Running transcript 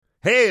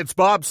Hey, it's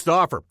Bob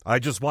Stauffer. I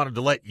just wanted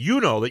to let you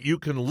know that you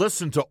can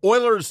listen to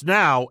Oilers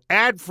Now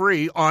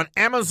ad-free on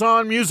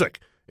Amazon Music,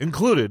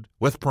 included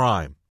with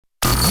Prime.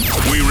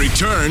 We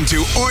return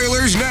to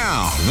Oilers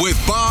Now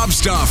with Bob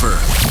Stauffer.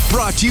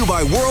 Brought to you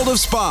by World of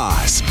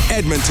Spas,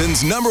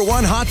 Edmonton's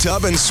 #1 hot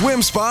tub and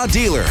swim spa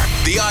dealer.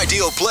 The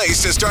ideal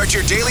place to start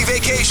your daily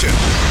vacation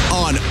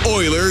on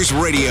Oilers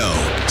Radio.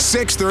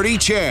 630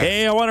 CHED.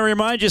 Hey, I want to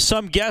remind you,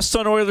 some guests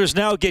on Oilers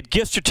Now get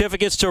gift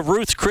certificates to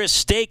Ruth's Chris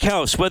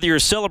Steakhouse. Whether you're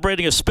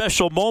celebrating a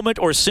special moment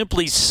or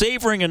simply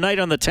savoring a night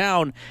on the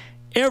town,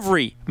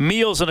 every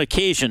meal's an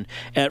occasion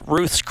at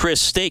Ruth's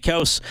Chris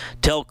Steakhouse.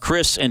 Tell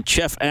Chris and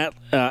Chef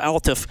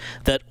Altif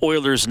that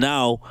Oilers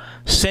Now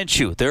sent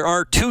you. There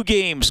are 2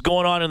 games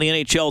going on in the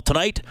NHL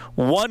tonight.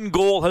 1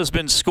 goal has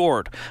been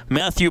scored.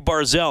 Matthew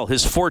Barzal,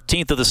 his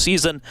 14th of the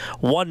season.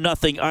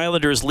 1-0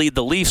 Islanders lead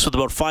the Leafs with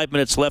about 5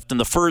 minutes left in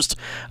the first.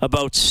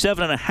 About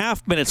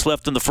 7.5 minutes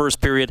left in the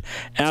first period.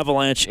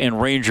 Avalanche and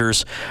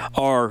Rangers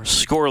are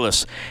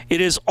scoreless.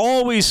 It is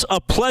always a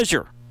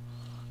pleasure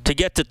to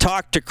get to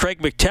talk to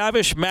Craig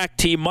MacTavish.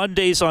 MacT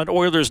Mondays on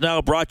Oilers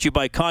Now, brought to you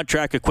by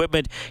Contract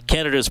Equipment,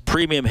 Canada's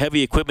premium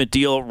heavy equipment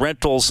deal,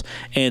 rentals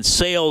and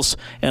sales.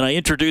 And I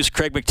introduced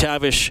Craig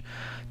MacTavish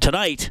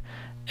tonight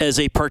as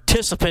a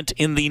participant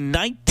in the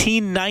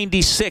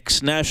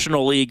 1996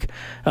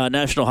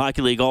 National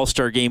Hockey League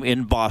All-Star Game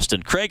in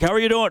Boston. Craig, how are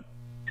you doing?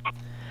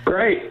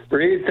 Great,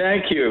 Reed.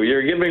 Thank you.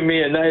 You're giving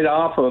me a night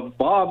off of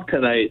Bob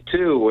tonight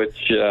too,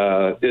 which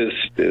is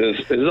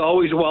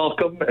always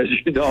welcome, as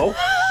you know.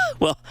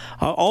 Well,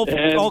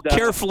 I'll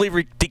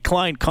carefully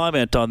decline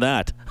comment on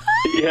that.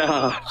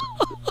 Yeah.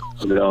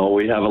 No,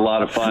 we have a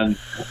lot of fun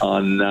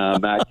on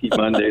MacT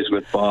Mondays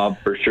with Bob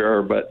for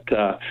sure. But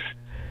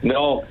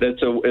no,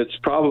 it's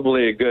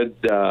probably a good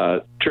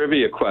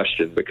trivia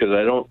question, because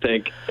I don't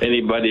think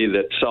anybody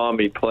that saw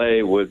me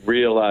play would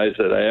realize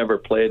that I ever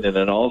played in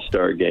an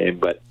All-Star game.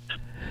 But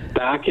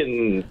back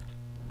in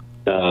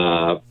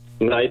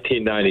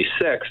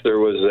 1996, there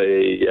was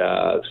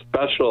a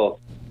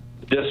special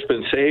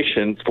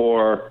dispensation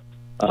for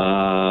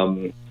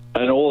an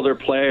older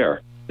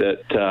player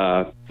that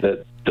the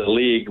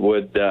league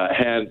would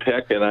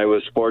handpick, and I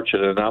was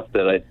fortunate enough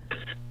that I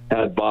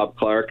had Bob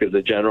Clark as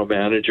the general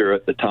manager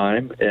at the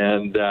time,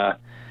 and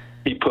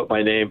he put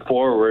my name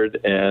forward,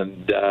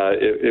 and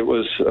it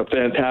was a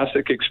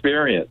fantastic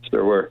experience.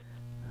 There were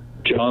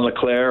John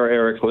LeClaire,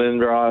 Eric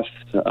Lindros,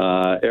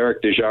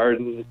 Eric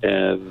Desjardins,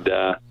 and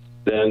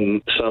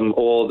then some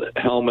old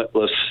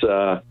helmetless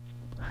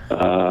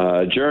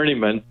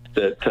journeyman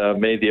that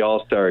made the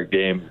All-Star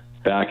game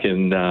back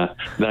in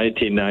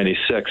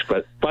 1996.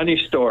 But funny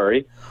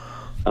story,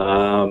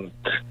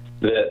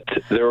 that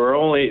there were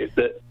only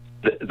the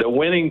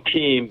winning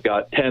team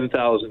got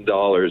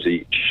 $10,000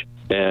 each,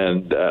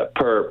 and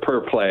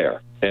per player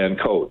and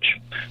coach,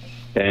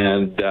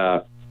 and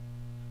the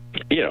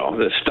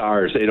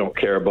Stars, they don't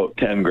care about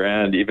 10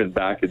 grand. Even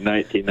back in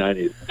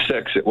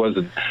 1996, it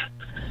wasn't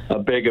a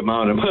big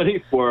amount of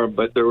money for them,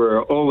 but there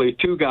were only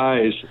 2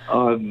 guys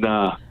on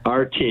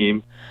our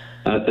team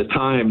at the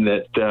time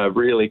that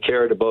really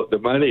cared about the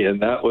money,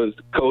 and that was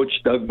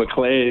Coach Doug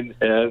McLean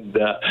and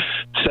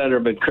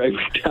centerman Craig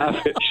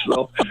MacTavish.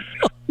 So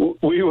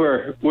we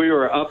were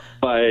up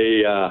by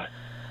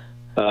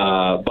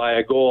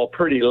a goal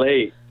pretty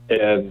late,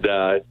 and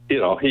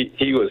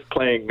he was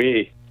playing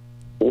me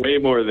way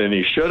more than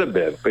he should have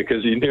been,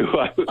 because he knew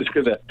I was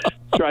going to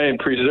try and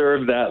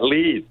preserve that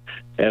lead.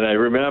 And I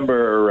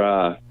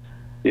remember,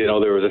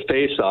 there was a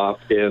face-off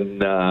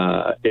in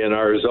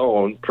our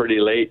zone pretty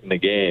late in the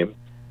game,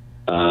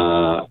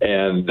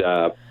 and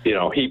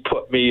he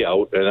put me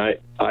out, and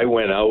I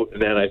went out,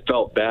 and then I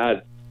felt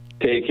bad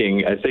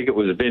taking, I think it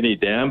was Vinny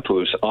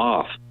Damphus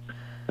off,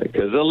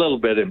 because a little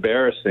bit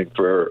embarrassing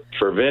for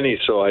Vinny.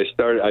 So I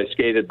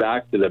skated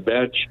back to the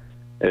bench,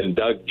 and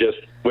Doug just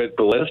went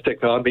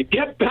ballistic on me.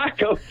 Get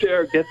back out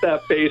there, get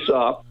that face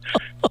off.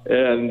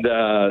 And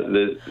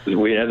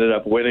we ended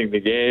up winning the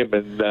game,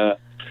 and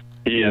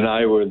he and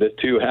I were the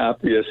 2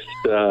 happiest,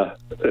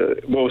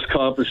 most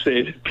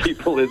compensated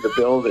people in the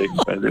building.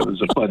 And it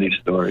was a funny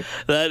story.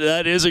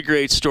 That is a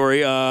great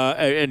story,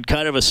 and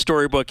kind of a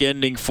storybook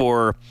ending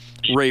for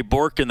Ray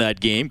Bourque in that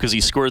game, because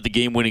he scored the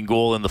game-winning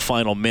goal in the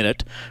final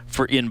minute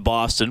in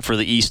Boston for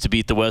the East to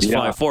beat the West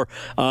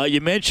 5-4.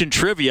 You mentioned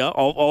trivia.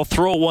 I'll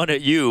throw one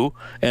at you,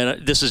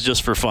 and this is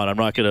just for fun. I'm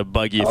not going to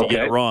bug you if you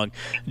get it wrong.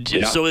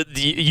 Yeah. So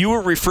you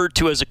were referred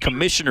to as a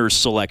commissioner's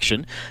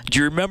selection. Do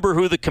you remember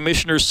who the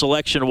commissioner's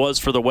selection was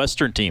for the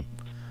Western team?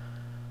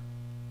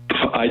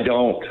 I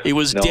don't. It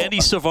was Denny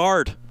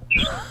Savard.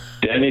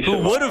 Who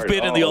would have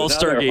been in the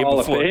All-Star game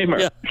before. Hall of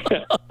Famer.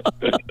 Yeah.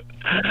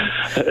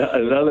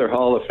 Another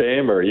Hall of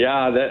Famer.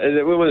 Yeah,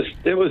 it was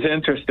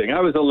interesting. I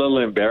was a little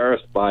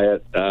embarrassed by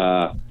it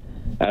at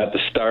the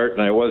start,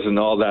 and I wasn't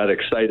all that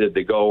excited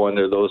to go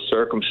under those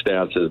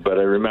circumstances. But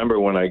I remember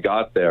when I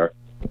got there,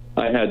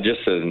 I had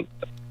just a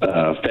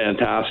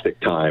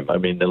fantastic time. I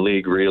mean, the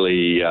league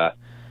really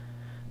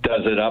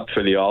does it up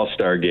for the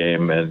All-Star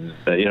game, and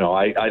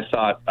I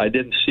thought I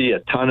didn't see a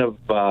ton of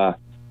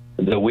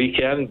the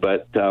weekend,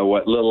 but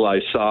what little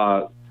I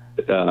saw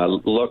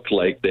looked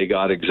like they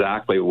got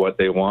exactly what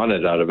they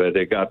wanted out of it.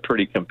 It got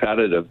pretty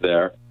competitive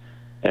there,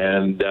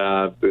 and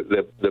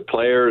the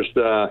players,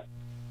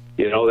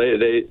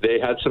 they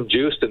had some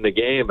juice in the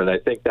game, and I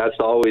think that's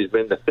always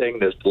been the thing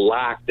that's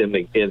lacked in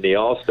the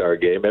All-Star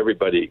game.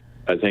 Everybody,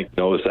 I think,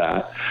 knows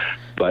that,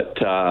 but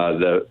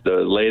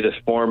the latest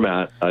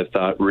format, I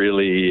thought,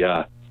 really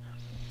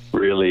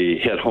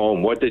hit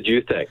home. What did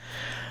you think?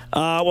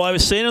 Well, I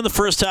was saying in the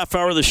first half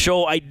hour of the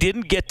show, I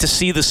didn't get to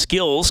see the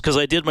skills because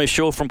I did my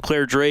show from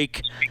Claire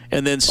Drake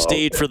and then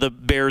stayed for the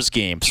Bears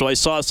game. So I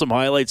saw some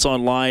highlights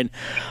online.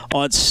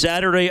 On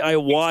Saturday, I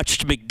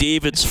watched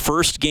McDavid's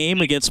first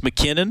game against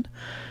McKinnon,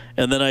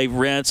 and then I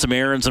ran some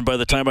errands, and by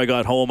the time I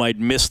got home, I'd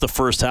missed the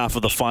first half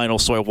of the final,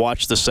 so I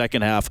watched the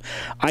second half.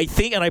 I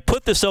think, and I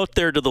put this out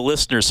there to the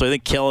listeners, so I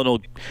think Kellen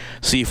will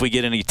see if we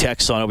get any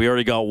texts on it. We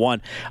already got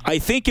one. I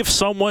think if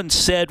someone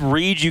said,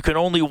 Reed, you can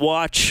only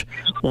watch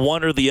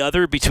one or the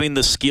other between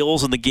the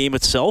skills and the game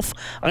itself,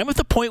 I'm at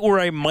the point where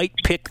I might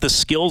pick the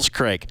skills,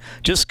 Craig,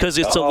 just because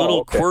it's a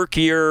little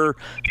quirkier,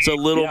 it's a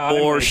little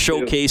more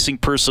showcasing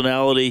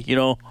personality,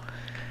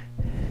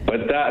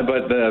 But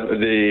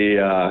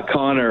the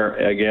Connor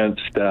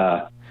against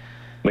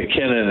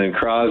McKinnon and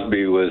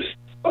Crosby was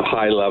a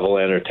high-level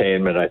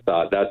entertainment, I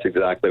thought. That's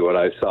exactly what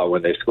I saw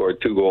when they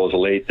scored 2 goals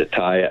late to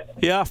tie it.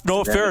 Yeah,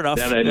 fair enough.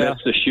 Then I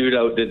missed the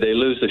shootout. Did they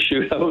lose the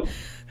shootout?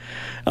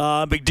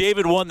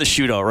 McDavid won the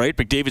shootout, right?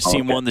 McDavid's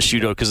team won the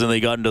shootout because then they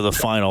got into the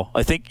final.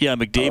 I think,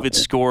 McDavid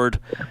scored.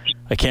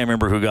 I can't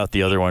remember who got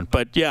the other one.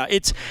 But,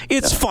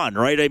 it's fun,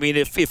 right? I mean,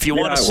 if you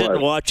want to sit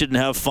and watch it and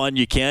have fun,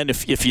 you can.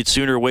 If you'd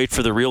sooner wait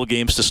for the real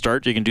games to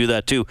start, you can do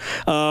that too.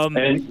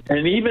 And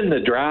even the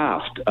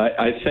draft,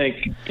 I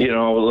think,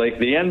 like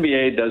the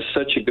NBA does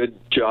such a good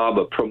job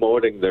of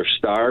promoting their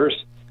stars.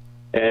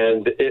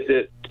 And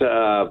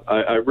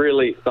I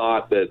really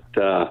thought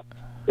that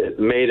it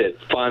made it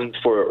fun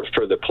for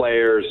the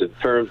players in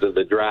terms of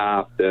the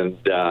draft, and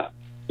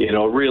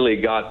really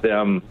got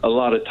them. A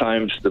lot of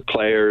times the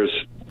players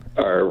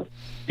are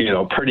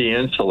pretty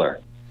insular,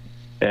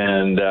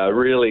 and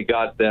really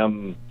got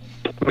them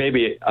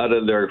maybe out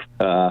of their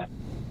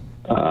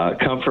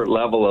comfort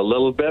level a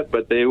little bit,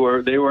 but they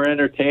were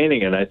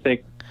entertaining. And I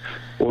think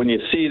when you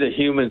see the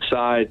human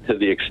side to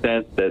the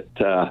extent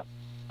that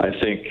I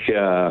think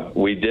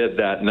we did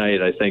that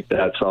night, I think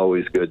that's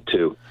always good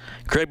too.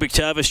 Craig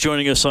MacTavish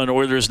joining us on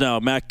Oilers Now,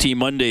 MacT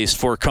Mondays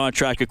for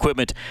Contract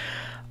Equipment.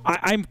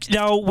 I'm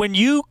now, when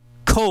you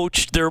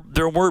coached,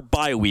 there were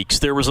bye weeks.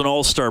 There was an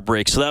all-star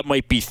break, so that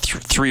might be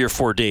 3 or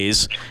 4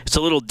 days. It's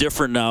a little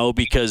different now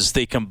because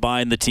they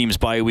combine the team's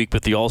bye week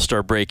with the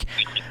all-star break.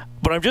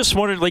 But I'm just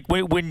wondering, like,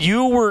 when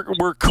you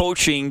were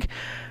coaching,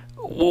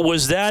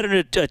 was that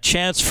a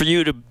chance for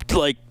you to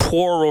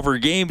pour over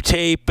game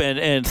tape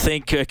and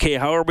think, okay,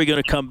 how are we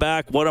going to come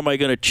back? What am I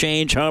going to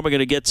change? How am I going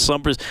to get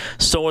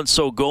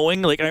so-and-so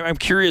going? Like, I'm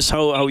curious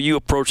how you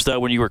approached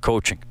that when you were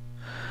coaching.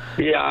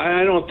 Yeah,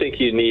 I don't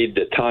think you need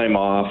the time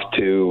off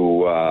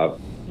to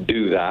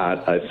do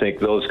that. I think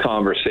those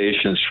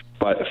conversations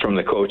from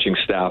the coaching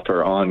staff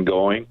are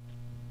ongoing.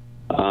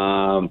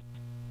 I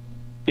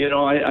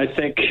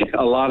think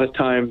a lot of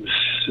times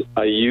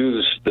I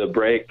use the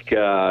break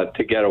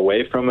to get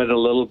away from it a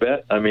little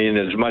bit. I mean,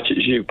 as much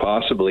as you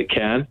possibly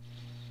can.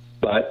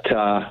 But,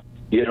 I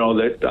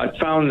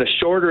found the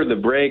shorter the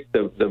break,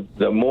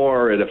 the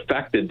more it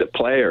affected the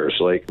players.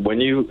 Like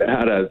when you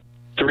had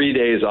 3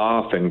 days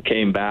off and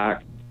came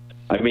back,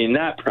 I mean,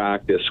 that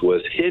practice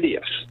was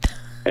hideous.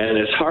 And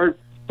it's hard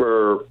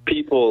for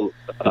people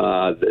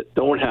that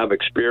don't have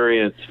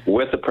experience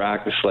with a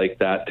practice like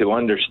that to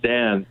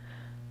understand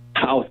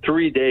how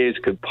 3 days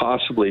could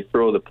possibly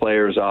throw the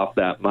players off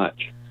that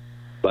much.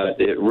 But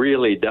it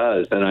really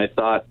does. And I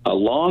thought a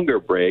longer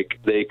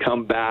break, they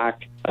come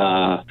back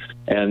and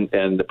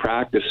the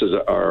practices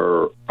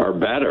are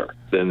better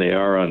than they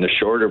are on the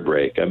shorter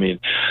break. I mean,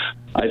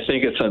 I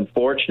think it's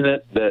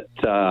unfortunate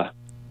that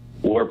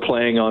we're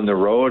playing on the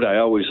road. I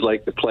always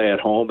like to play at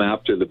home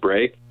after the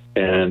break.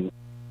 And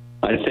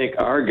I think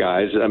our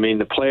guys,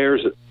 the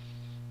players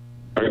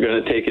are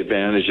going to take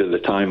advantage of the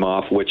time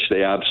off, which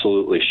they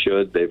absolutely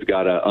should. They've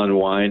got to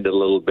unwind a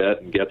little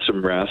bit and get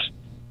some rest.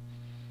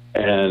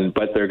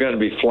 But they're going to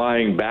be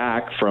flying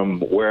back from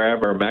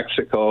wherever,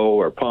 Mexico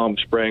or Palm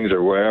Springs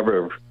or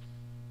wherever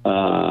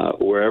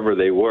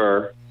they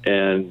were,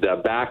 and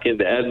back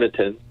into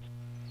Edmonton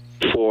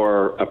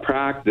for a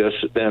practice,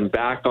 then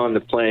back on the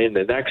plane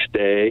the next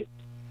day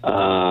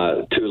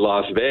to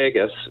Las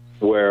Vegas,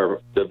 where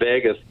the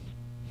Vegas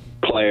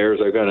players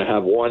are going to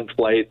have one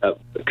flight, a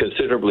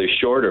considerably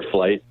shorter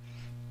flight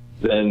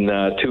than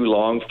 2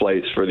 long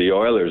flights for the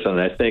Oilers. And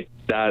I think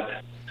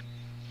that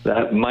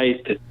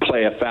might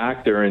play a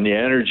factor in the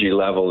energy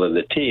level of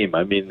the team.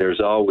 I mean, there's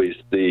always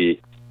the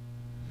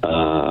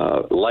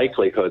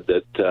likelihood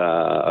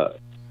that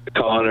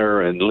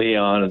Connor and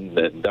Leon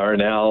and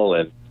Darnell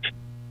and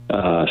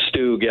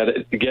Stu get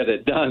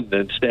it done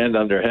and stand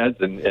on their heads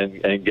and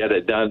get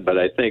it done. But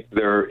I think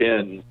they're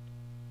in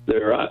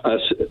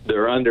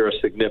they're under a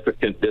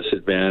significant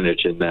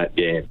disadvantage in that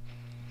game.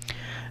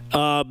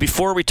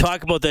 Before we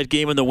talk about that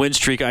game and the win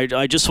streak,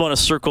 I just want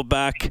to circle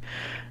back.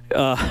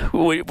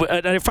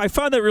 And I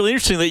found that really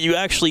interesting that you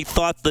actually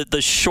thought that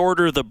the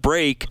shorter the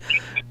break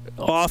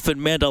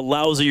often meant a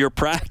lousier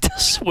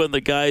practice when the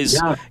guys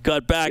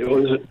got back.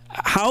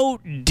 How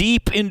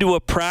deep into a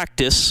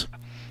practice,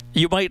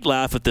 you might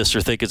laugh at this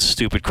or think it's a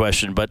stupid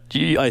question, but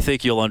I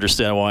think you'll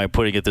understand why I'm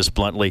putting it this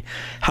bluntly.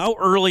 How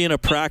early in a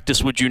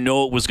practice would you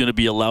know it was going to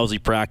be a lousy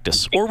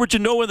practice? Or would you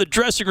know in the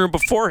dressing room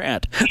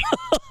beforehand?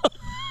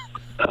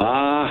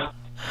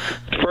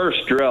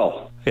 First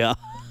drill. Yeah.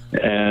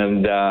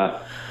 And,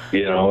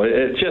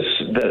 it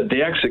just,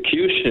 the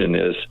execution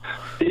is,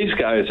 these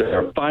guys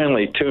are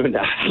finely tuned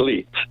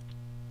athletes.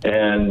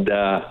 And,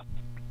 the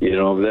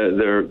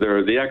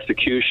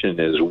execution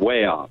is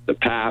way off. The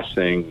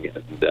passing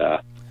and,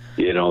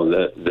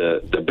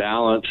 the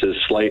balance is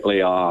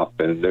slightly off,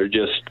 and they're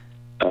just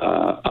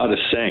out of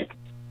sync.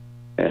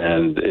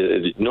 And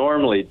it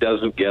normally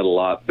doesn't get a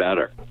lot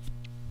better.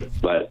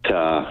 But,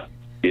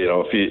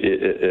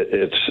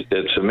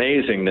 it's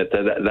amazing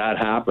that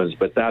happens,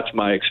 but that's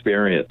my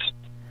experience.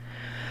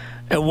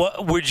 And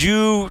what would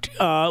you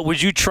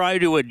try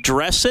to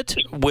address it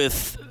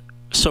with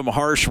some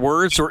harsh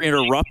words or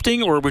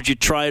interrupting, or would you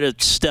try to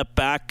step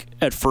back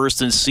at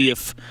first and see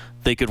if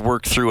they could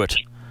work through it?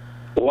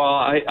 Well,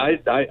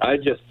 I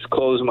just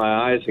close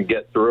my eyes and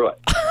get through it.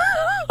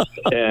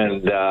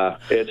 And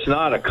it's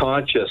not a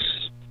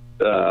conscious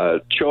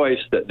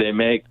choice that they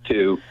make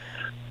to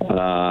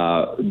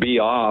be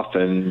off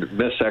and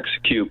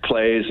mis-execute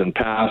plays and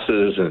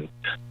passes,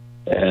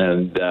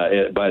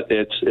 but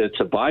it's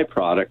a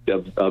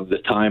byproduct of the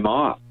time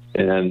off,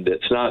 and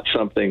it's not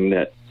something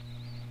that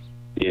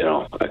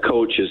a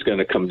coach is going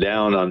to come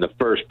down on the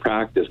first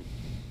practice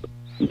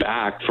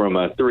back from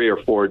a 3 or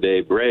 4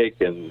 day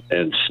break and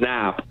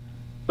snap,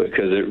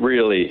 because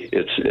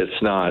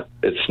it's not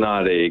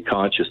a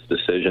conscious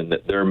decision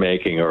that they're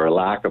making or a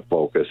lack of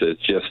focus.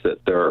 It's just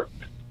that they're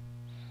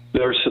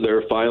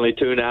finely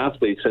tuned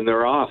athletes and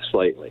they're off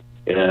slightly,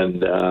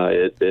 and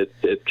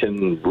it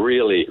can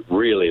really,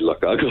 really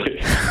look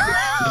ugly.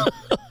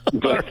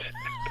 but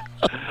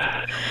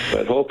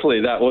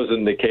hopefully that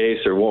wasn't the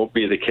case or won't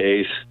be the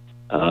case.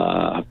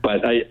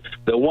 But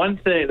the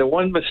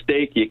one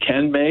mistake you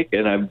can make,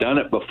 and I've done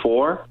it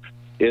before,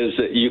 is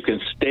that you can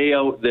stay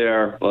out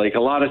there. Like,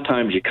 a lot of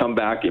times you come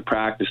back, you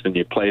practice, and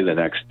you play the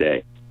next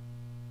day.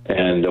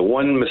 And the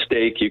one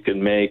mistake you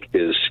can make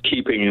is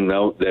keeping them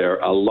out there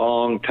a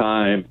long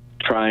time,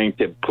 trying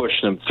to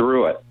push them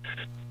through it.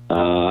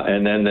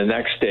 And then the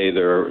next day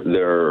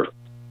they're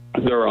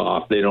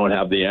off. They don't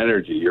have the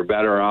energy. You're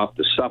better off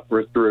to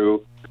suffer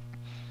through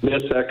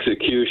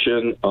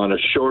mis-execution on a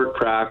short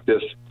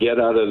practice, get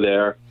out of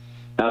there,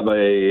 have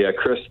a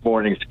crisp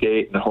morning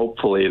skate, and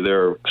hopefully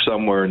they're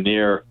somewhere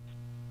near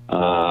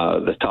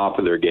the top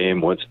of their game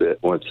once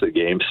the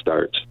game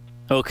starts.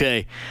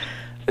 Okay.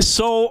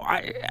 So,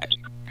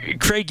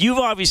 Craig, you've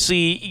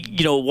obviously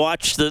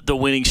watched the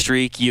winning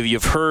streak.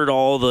 You've heard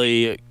all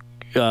the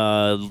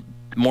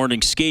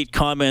morning skate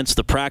comments,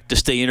 the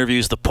practice day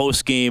interviews, the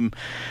post game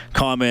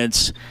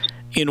comments,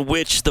 in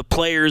which the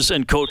players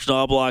and Coach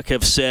Knobloch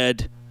have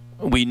said,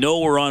 "We know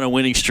we're on a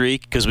winning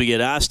streak because we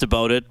get asked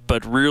about it,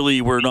 but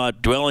really we're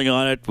not dwelling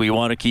on it. We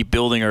want to keep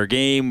building our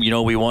game.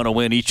 We want to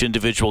win each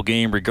individual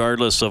game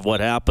regardless of what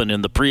happened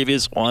in the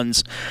previous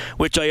ones,"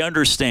 which I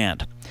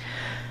understand.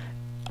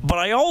 But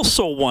I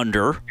also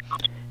wonder,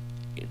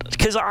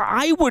 because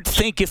I would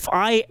think if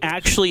I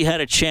actually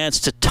had a chance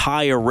to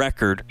tie a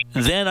record,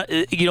 then,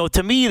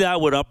 to me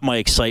that would up my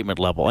excitement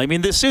level. I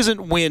mean, this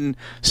isn't win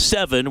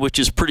 7, which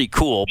is pretty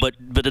cool, but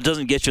it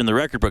doesn't get you in the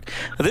record book.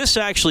 This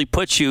actually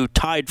puts you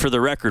tied for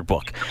the record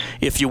book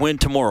if you win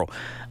tomorrow.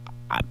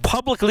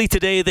 Publicly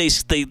today, they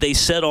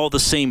said all the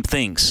same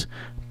things.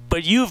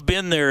 But you've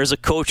been there as a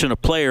coach and a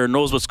player and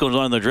knows what's going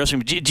on in the dressing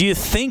room. Do you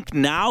think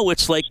now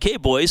it's like, "Okay,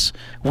 boys,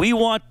 we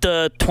want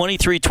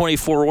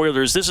 23-24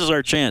 Oilers. This is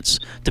our chance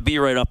to be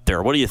right up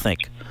there"? What do you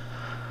think?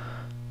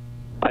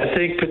 I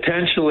think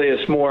potentially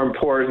it's more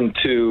important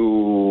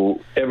to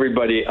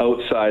everybody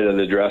outside of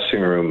the dressing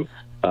room,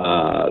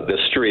 the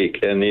streak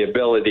and the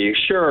ability.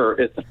 Sure,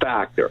 it's a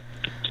factor,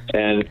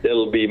 and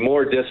it'll be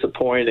more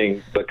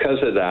disappointing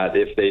because of that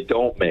if they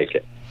don't make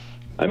it.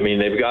 I mean,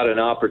 they've got an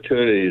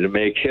opportunity to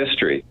make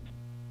history,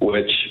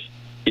 which,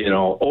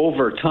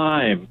 over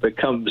time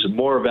becomes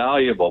more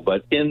valuable.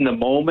 But in the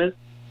moment,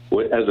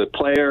 as a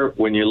player,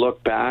 when you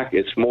look back,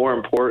 it's more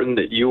important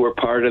that you were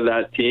part of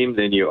that team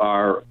than you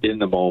are in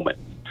the moment.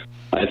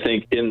 I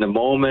think in the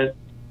moment,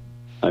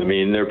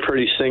 they're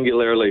pretty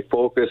singularly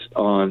focused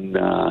on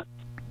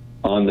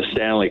the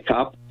Stanley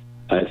Cup.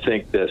 I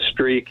think the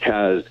streak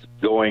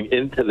going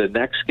into the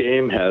next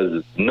game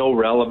has no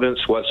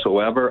relevance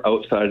whatsoever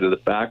outside of the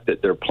fact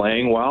that they're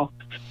playing well.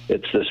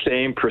 It's the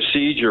same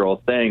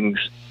procedural things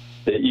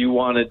that you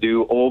want to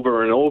do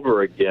over and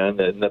over again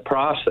in the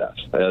process,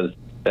 as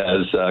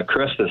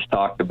Chris has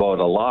talked about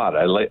a lot.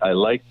 I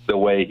like the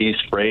way he's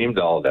framed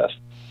all this.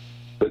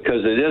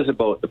 because it is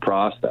about the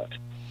process.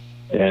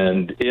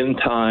 And in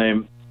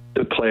time,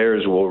 the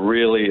players will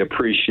really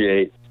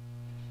appreciate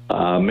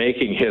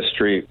making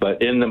history.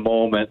 But in the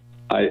moment,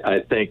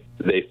 I think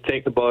they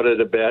think about it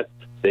a bit.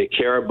 They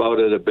care about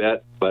it a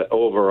bit, but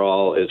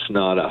overall, it's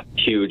not a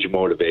huge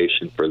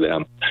motivation for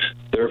them.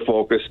 They're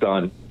focused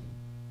on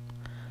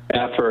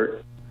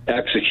effort,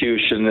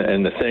 execution,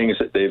 and the things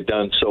that they've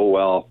done so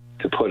well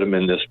to put them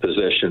in this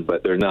position,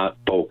 but they're not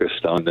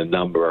focused on the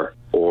number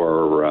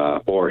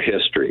or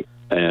history.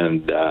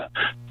 And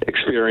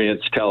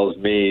experience tells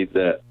me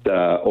that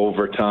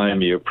over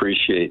time you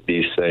appreciate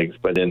these things,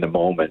 but in the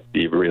moment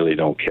you really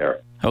don't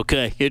care.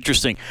 Okay,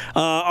 interesting.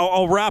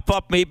 I'll wrap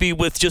up maybe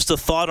with just a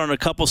thought on a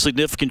couple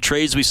significant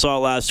trades we saw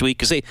last week,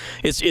 because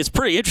it's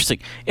pretty interesting.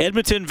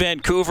 Edmonton,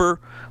 Vancouver,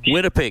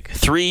 Winnipeg,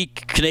 3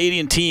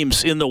 Canadian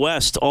teams in the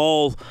West,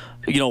 all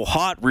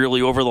hot really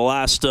over the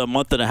last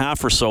month and a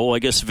half or so. I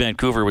guess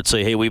Vancouver would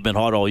say, hey, we've been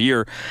hot all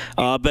year.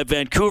 But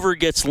Vancouver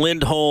gets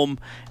Lindholm,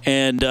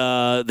 and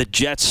the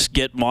Jets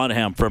get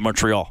Monahan from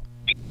Montreal.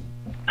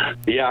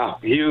 Yeah,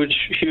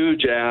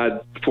 huge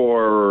ad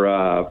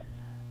for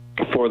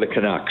the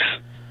Canucks.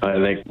 I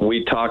think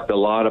we talked a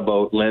lot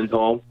about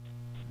Lindholm.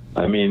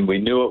 I mean, we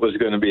knew it was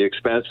going to be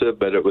expensive,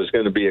 but it was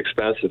going to be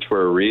expensive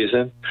for a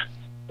reason.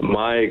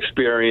 My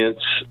experience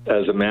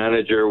as a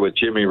manager with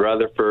Jimmy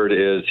Rutherford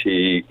is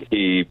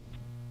he's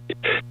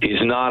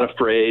not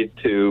afraid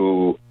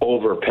to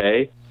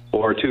overpay,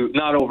 or to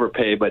not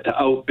overpay, but to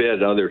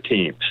outbid other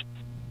teams.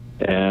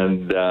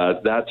 And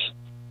that's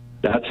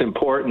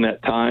important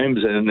at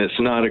times, and it's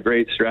not a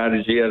great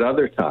strategy at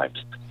other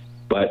times.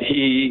 But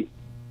I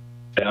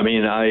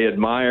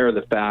admire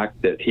the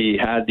fact that he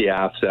had the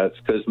assets,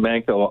 because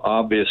Menko,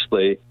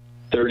 obviously,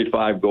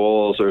 35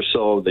 goals or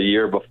so the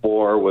year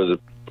before was a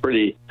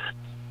pretty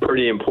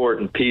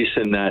important piece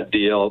in that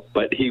deal,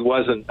 but he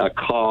wasn't a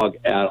cog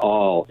at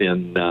all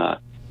in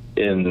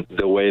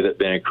the way that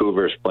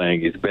Vancouver's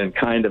playing. He's been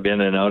kind of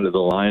in and out of the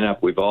lineup.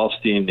 We've all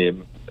seen the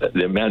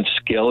immense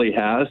skill he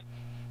has,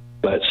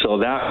 but so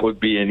that would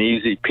be an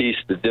easy piece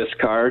to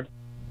discard,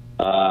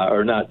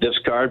 or not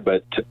discard,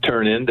 but to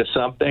turn into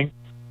something.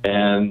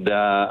 And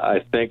I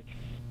think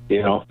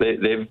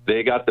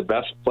they got the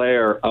best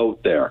player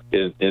out there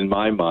in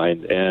my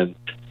mind. And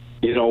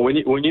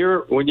when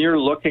you're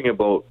looking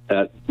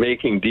at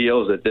making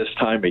deals at this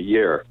time of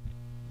year,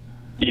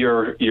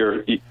 you're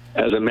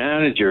as a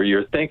manager,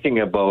 you're thinking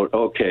about,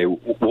 okay,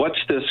 what's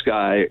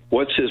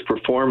his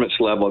performance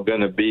level going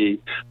to be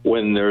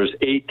when there's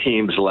 8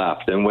 teams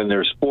left and when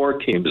there's 4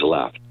 teams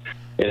left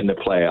in the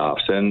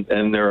playoffs, and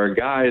there are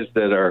guys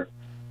that are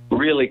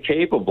really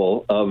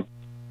capable of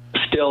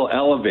still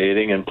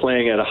elevating and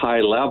playing at a high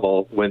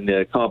level when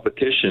the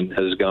competition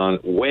has gone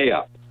way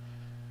up.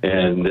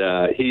 And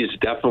he's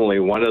definitely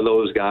one of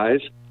those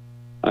guys.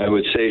 I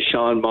would say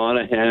Sean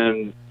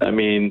Monahan,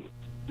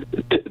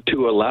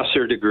 to a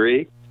lesser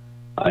degree.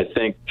 I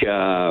think,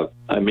 I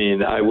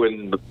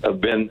wouldn't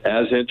have been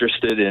as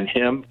interested in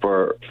him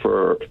for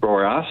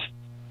us.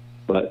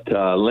 But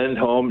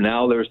Lindholm,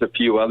 now there's a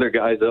few other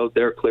guys out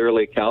there.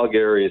 Clearly,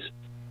 Calgary's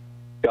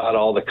got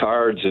all the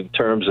cards in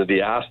terms of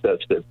the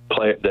assets that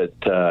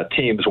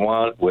teams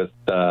want with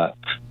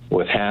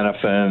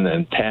Hanifin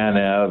and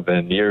Tanev,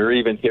 and you're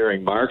even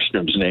hearing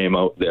Markstrom's name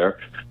out there,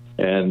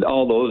 and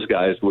all those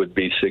guys would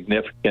be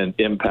significant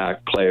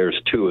impact players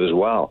too as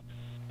well.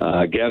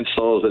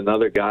 Gensel is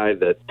another guy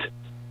that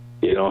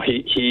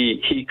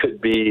he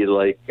could be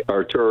like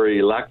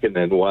Arturi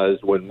Lehkonen was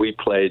when we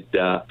played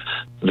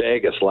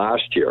Vegas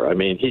last year.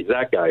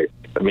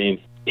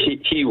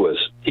 He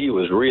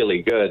was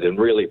really good and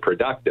really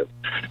productive.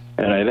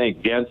 And I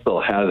think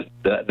Gensel has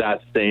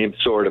that same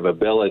sort of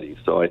ability.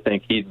 So I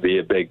think he'd be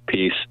a big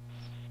piece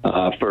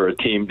for a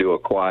team to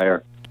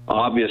acquire.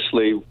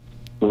 Obviously,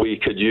 we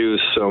could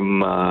use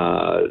some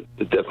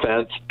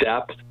defense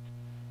depth.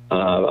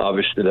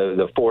 Obviously,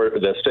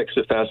 the 6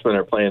 defensemen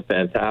are playing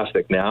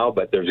fantastic now,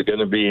 but there's going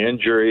to be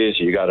injuries.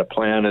 You got to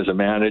plan as a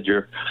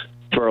manager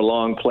for a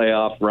long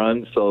playoff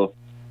run. So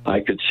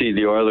I could see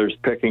the Oilers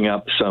picking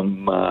up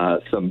some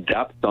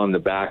depth on the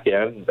back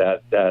end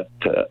at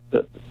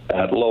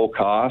low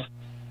cost.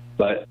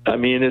 But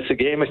it's a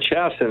game of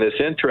chess, and it's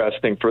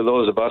interesting for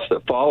those of us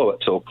that follow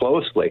it so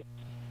closely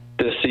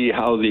to see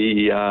how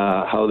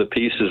the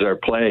pieces are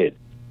played.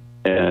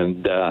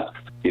 And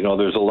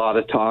there's a lot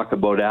of talk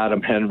about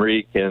Adam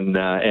Henrique in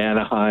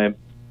Anaheim.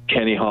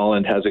 Kenny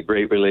Holland has a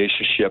great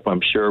relationship,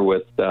 I'm sure,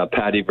 with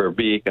Patty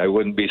Verbeek. I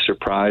wouldn't be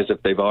surprised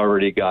if they've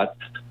already got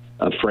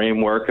a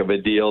framework of a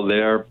deal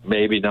there.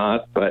 Maybe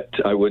not, but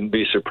I wouldn't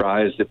be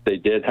surprised if they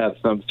did have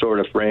some sort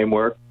of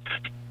framework.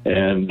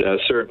 And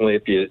certainly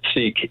if you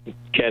see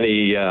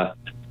Kenny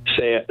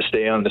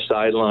stay on the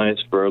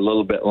sidelines for a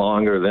little bit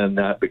longer, then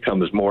that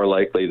becomes more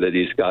likely that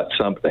he's got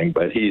something.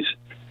 But he's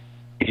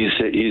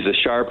a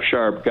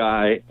sharp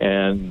guy,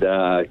 and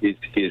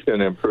he's going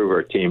to improve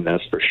our team,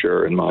 that's for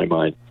sure, in my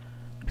mind.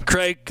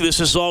 Craig, this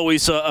is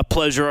always a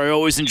pleasure. I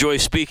always enjoy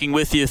speaking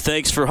with you.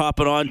 Thanks for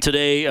hopping on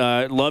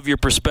today. Love your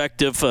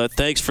perspective.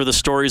 Thanks for the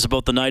stories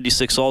about the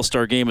 96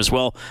 All-Star game as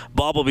well.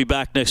 Bob will be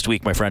back next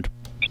week, my friend.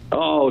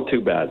 Oh,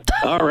 too bad.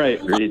 All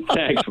right, Reed.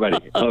 Thanks,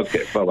 buddy.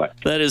 Okay, bye-bye.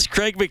 That is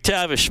Craig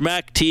MacTavish,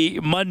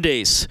 MacT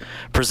Mondays,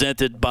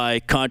 presented by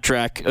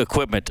Contract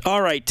Equipment.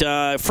 All right,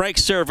 Frank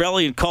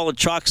Saravelli and Colin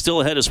Chalk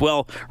still ahead as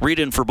well. Read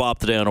in for Bob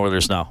today on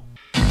Oilers Now.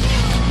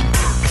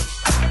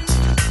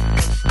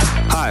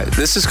 Hi,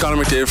 this is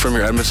Connor McDavid from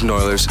your Edmonton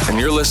Oilers, and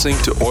you're listening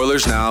to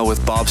Oilers Now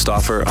with Bob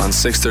Stauffer on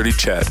 630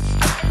 CHED.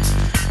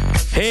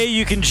 Hey,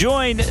 you can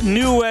join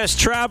New West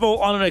Travel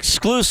on an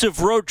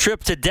exclusive road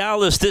trip to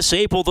Dallas this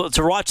April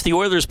to watch the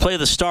Oilers play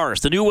the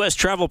Stars. The New West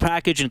Travel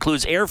package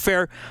includes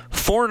airfare,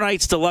 4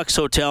 nights deluxe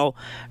hotel,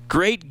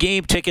 great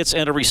game tickets,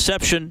 and a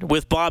reception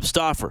with Bob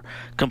Stauffer.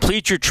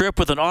 Complete your trip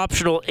with an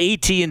optional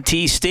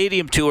AT&T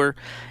Stadium tour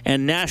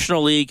and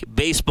National League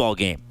baseball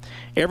game.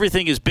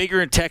 Everything is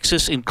bigger in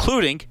Texas,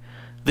 including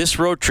this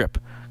road trip.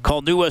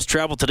 Call New West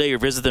Travel today or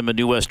visit them at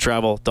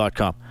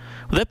newwesttravel.com.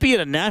 Would that be in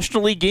a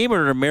National League game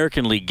or an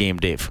American League game,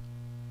 Dave?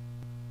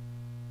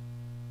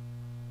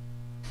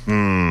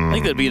 I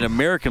think that'd be an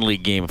American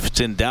League game if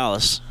it's in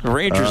Dallas. The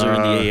Rangers are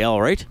in the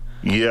AL, right?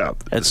 Yeah.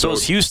 And so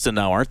is Houston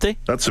now, aren't they?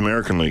 That's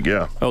American League,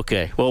 yeah.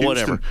 Okay, well,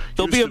 whatever.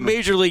 There'll be a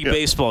Major League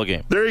Baseball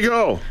game. There you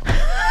go.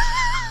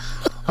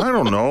 I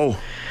don't know.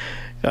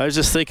 I was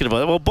just thinking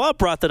about it. Well, Bob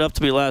brought that up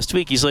to me last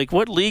week. He's like,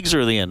 what leagues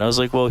are they in? I was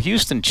like, well,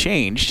 Houston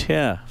changed,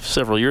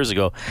 several years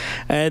ago.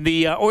 And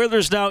the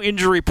Oilers Now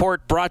injury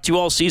report brought to you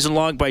all season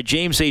long by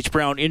James H.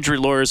 Brown Injury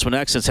Lawyers. When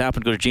accidents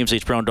happen, go to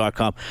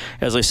jameshbrown.com.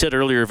 As I said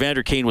earlier,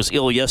 Evander Kane was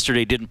ill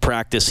yesterday, didn't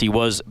practice. He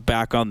was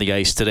back on the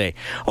ice today.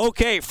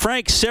 Okay,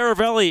 Frank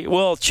Saravelli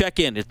will check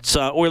in. It's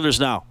Oilers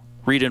Now.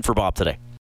 Read in for Bob today.